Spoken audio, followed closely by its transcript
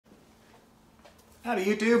Howdy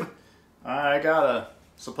YouTube. I got a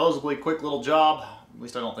supposedly quick little job. At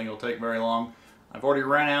least I don't think it'll take very long. I've already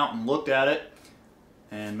ran out and looked at it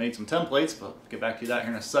and made some templates, but I'll get back to that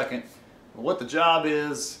here in a second. But what the job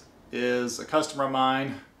is a customer of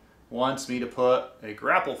mine wants me to put a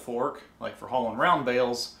grapple fork, like for hauling round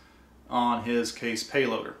bales, on his case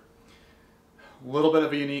payloader. A little bit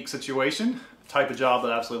of a unique situation, type of job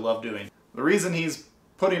that I absolutely love doing. The reason he's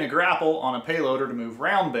putting a grapple on a payloader to move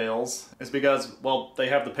round bales is because, well, they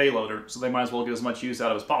have the payloader, so they might as well get as much use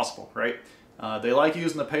out of it as possible, right? They like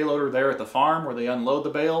using the payloader there at the farm where they unload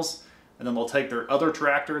the bales, and then they'll take their other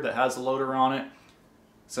tractor that has the loader on it.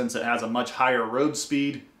 Since it has a much higher road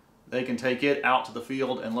speed, they can take it out to the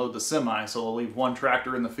field and load the semi. So they'll leave one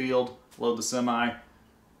tractor in the field, load the semi,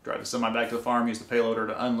 drive the semi back to the farm, use the payloader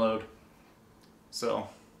to unload. So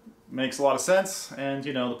makes a lot of sense, and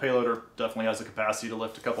you know, the payloader definitely has the capacity to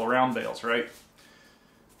lift a couple of round bales, right?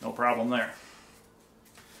 No problem there.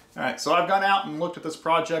 Alright, so I've gone out and looked at this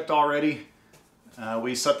project already.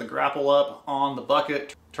 We set the grapple up on the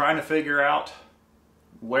bucket, trying to figure out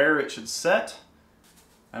where it should set.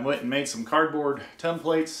 I went and made some cardboard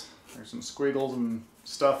templates. There's some squiggles and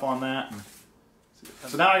stuff on that.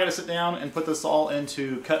 So now I got to sit down and put this all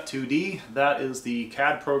into Cut 2D. That is the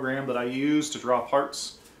CAD program that I use to draw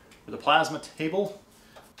parts for the plasma table.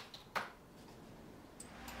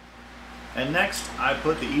 And next I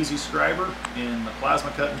put the Easy Scriber in the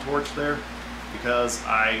plasma cutting torch there because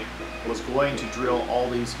I was going to drill all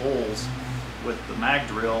these holes with the mag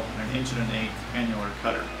drill and an 1 1/8" annular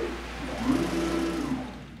cutter.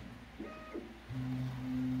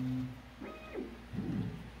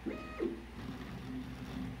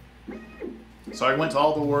 So I went to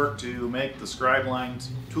all the work to make the scribe line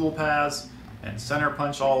tool paths and center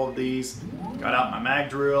punch all of these, got out my mag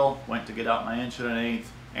drill, went to get out my 1 1/8"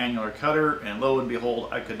 annular cutter, and lo and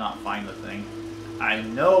behold, I could not find the thing. I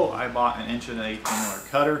know I bought an 1 1/8" annular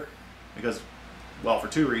cutter because, well, for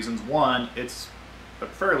two reasons. One, it's a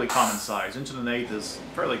fairly common size. 1 1/8" is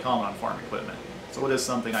fairly common on farm equipment, so it is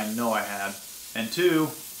something I know I had. And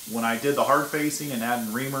two, when I did the hard facing and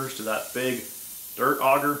adding reamers to that big dirt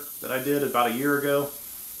auger that I did about a year ago,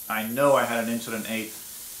 I know I had an 1 1/8"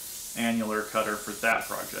 annular cutter for that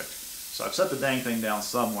project. So I've set the dang thing down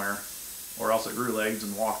somewhere, or else it grew legs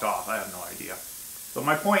and walked off. I have no idea. But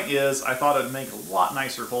my point is, I thought it'd make a lot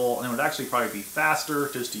nicer hole, and it would actually probably be faster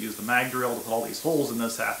just to use the mag drill to put all these holes in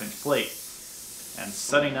this 1/2" plate. And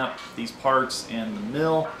setting up these parts in the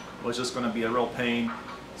mill was just going to be a real pain,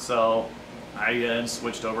 so I then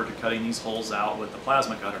switched over to cutting these holes out with the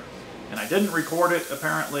plasma cutter. And I didn't record it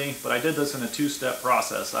apparently, but I did this in a two-step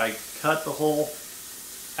process. I cut the hole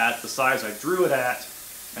at the size I drew it at,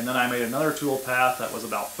 and then I made another tool path that was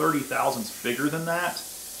about 30 thousandths bigger than that,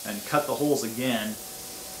 and cut the holes again,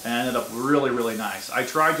 and ended up really, really nice. I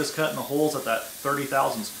tried just cutting the holes at that 30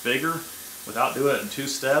 thousandths bigger without doing it in two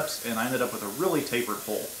steps, and I ended up with a really tapered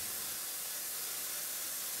hole.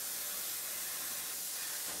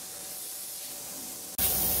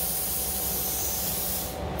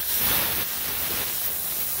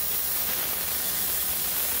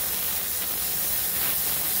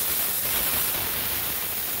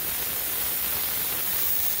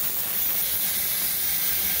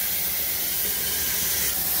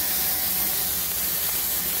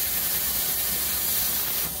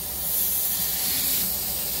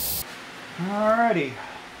 Alrighty.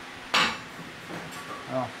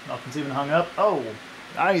 Oh, nothing's even hung up. Oh,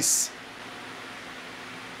 nice.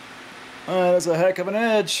 That is a heck of an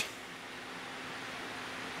edge.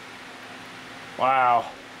 Wow.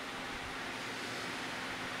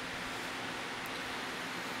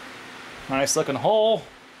 Nice looking hole.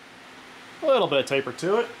 A little bit of taper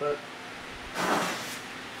to it, but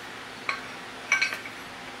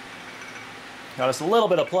got us a little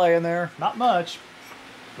bit of play in there. Not much.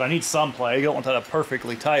 But I need some play. You don't want that a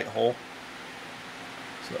perfectly tight hole.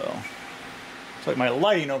 So, it's like my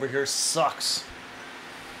lighting over here sucks.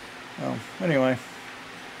 Well, anyway.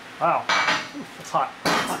 Wow. Ooh, that's hot.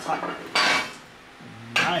 Hot.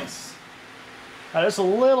 Nice. Now, just a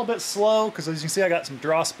little bit slow, because as you can see, I got some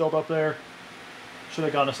dross built up there. Should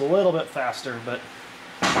have gone just a little bit faster, but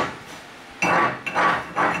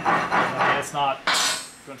it's not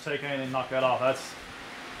going to take anything to knock that off. That's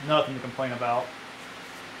nothing to complain about.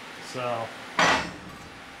 So,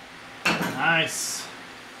 nice.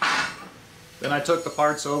 Then I took the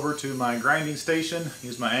parts over to my grinding station,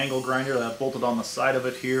 used my angle grinder that I bolted on the side of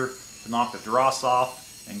it here to knock the dross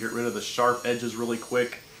off and get rid of the sharp edges really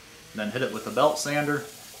quick, and then hit it with the belt sander.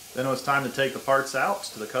 Then it was time to take the parts out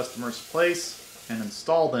to the customer's place and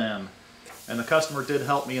install them. And the customer did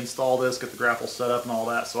help me install this, get the grapple set up and all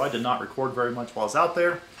that, so I did not record very much while I was out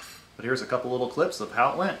there. But here's a couple little clips of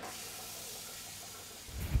how it went.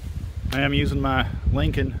 I am using my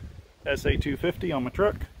Lincoln SA250 on my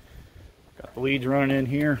truck. Got the leads running in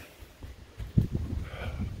here.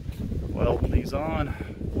 Welding these on.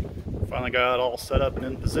 Finally got it all set up and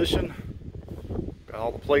in position. Got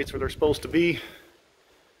all the plates where they're supposed to be.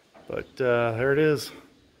 But there it is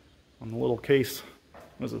on the little case.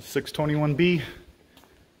 Was it 621B?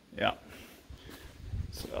 Yeah.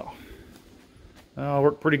 So it'll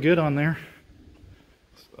work pretty good on there.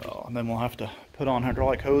 So, and then we'll have to put on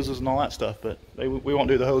hydraulic hoses and all that stuff, but we won't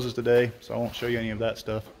do the hoses today, so I won't show you any of that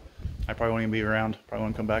stuff. I probably won't even be around. Probably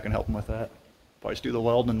won't come back and help them with that. Probably just do the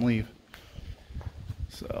weld and leave.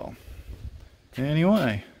 So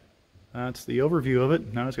anyway, that's the overview of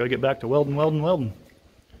it. Now I just got to get back to welding.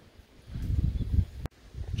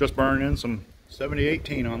 Just burning in some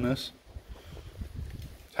 7018 on this.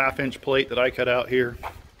 Half-inch plate that I cut out here,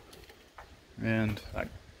 and that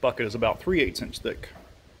bucket is about 3/8 inch thick.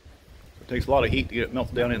 So it takes a lot of heat to get it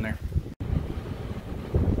melted down in there.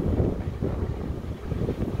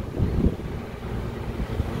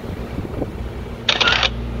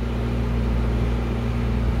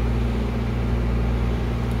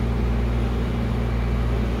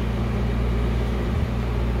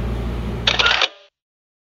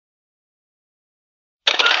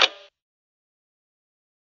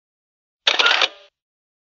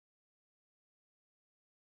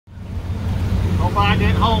 Hope I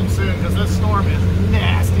get home soon because this storm is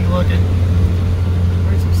nasty looking.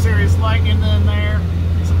 There's some serious lightning in there,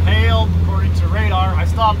 some hail according to radar. I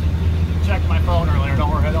stopped and checked my phone earlier.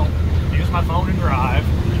 Don't worry, I don't use my phone and drive.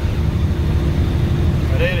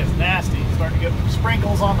 But it is nasty. Starting to get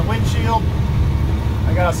sprinkles on the windshield.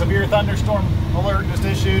 I got a severe thunderstorm alert just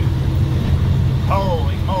issued.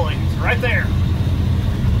 Holy moly, it's right there.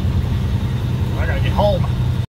 I gotta get home.